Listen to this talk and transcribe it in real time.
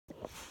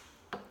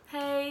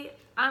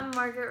I'm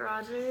Margaret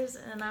Rogers,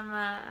 and I'm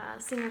a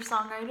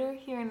singer-songwriter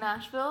here in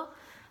Nashville,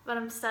 but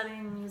I'm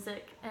studying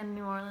music in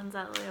New Orleans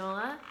at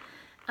Loyola.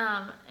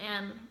 And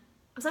I'm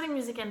studying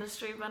music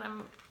industry, but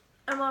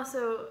I'm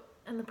also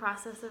in the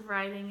process of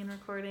writing and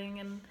recording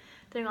and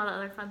doing all the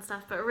other fun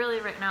stuff. But really,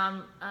 right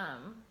now,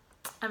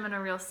 I'm in a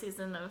real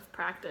season of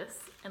practice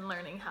and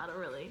learning how to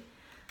really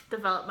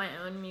develop my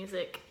own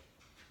music,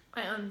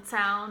 my own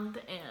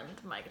sound,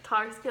 and my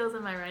guitar skills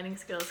and my writing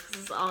skills,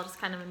 because it's all just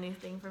kind of a new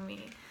thing for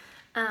me.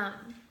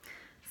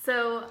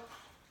 So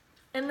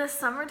in the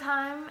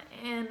summertime,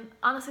 and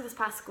honestly this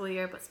past school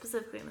year, but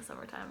specifically in the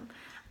summertime,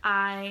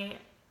 I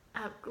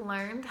have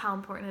learned how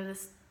important it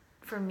is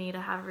for me to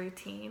have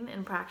routine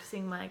in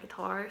practicing my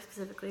guitar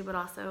specifically, but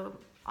also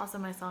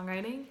my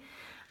songwriting,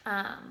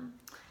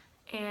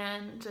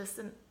 and just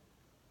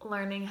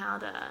learning how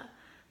to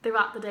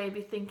throughout the day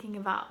be thinking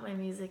about my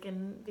music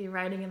and be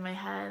writing in my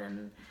head,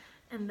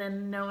 and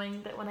then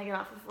knowing that when I get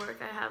off of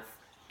work I have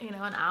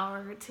an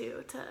hour or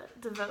two to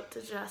devote to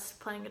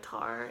just playing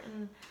guitar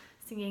and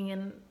singing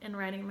and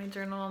writing my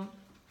journal.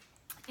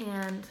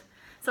 And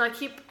so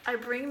I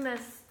bring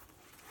this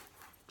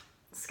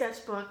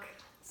sketchbook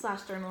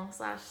 / journal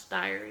 /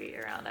 diary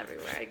around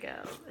everywhere I go.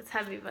 It's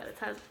heavy, but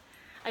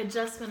I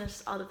just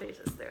finished all the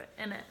pages through it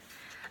in it.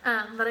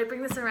 But I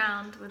bring this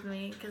around with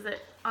me because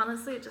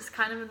it just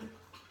kind of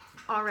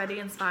already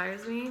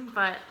inspires me,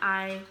 but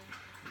I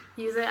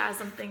use it as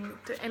something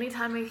to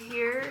anytime I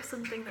hear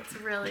something that's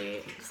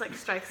really just like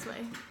strikes my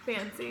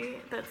fancy,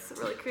 that's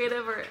really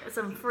creative, or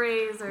some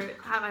phrase, or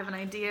I have an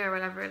idea or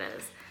whatever it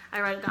is, I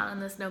write it down in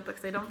this notebook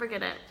so I don't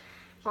forget it,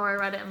 or I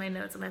write it in my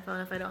notes on my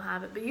phone if I don't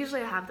have it, but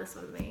usually I have this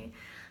with me.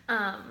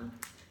 And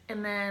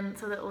then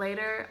so that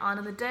later on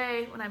in the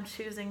day when I'm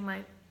choosing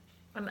when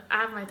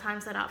I have my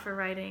time set out for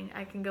writing,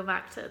 I can go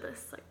back to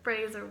this like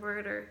phrase or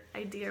word or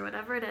idea or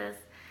whatever it is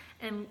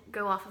and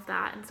go off of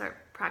that and start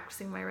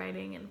practicing my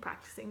writing and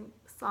practicing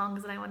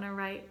songs that I want to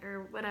write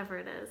or whatever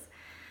it is.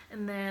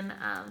 And then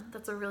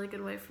that's a really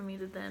good way for me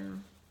to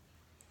then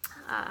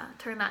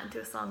turn that into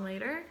a song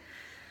later.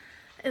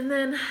 And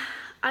then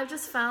I've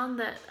just found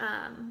that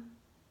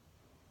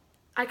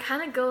I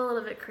kind of go a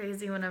little bit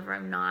crazy whenever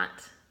I'm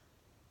not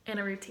in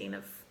a routine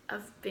of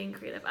being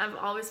creative. I've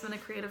always been a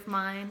creative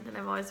mind, and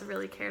I've always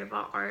really cared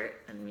about art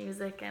and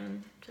music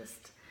and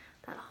just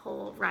that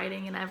whole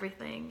writing and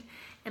everything.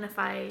 And if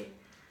I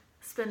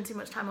spend too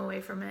much time away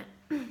from it,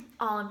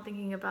 all I'm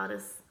thinking about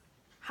is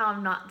how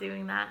I'm not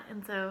doing that.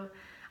 And so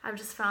I've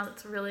just found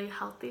it's really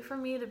healthy for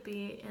me to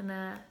be in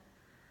a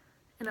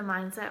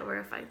mindset where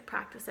if I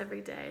practice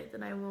every day,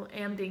 then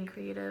am being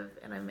creative,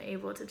 and I'm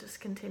able to just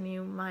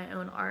continue my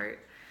own art.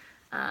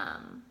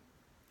 And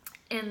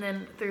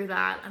then through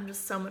that, I'm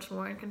just so much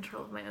more in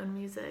control of my own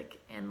music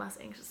and less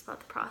anxious about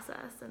the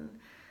process and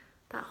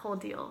that whole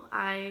deal.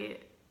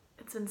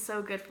 It's been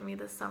so good for me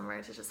this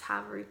summer to just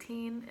have a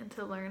routine and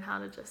to learn how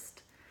to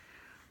just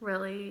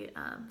really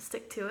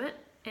stick to it.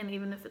 And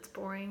even if it's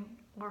boring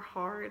or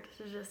hard,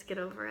 to just get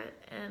over it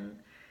and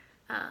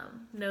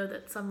know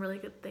that some really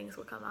good things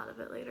will come out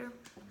of it later.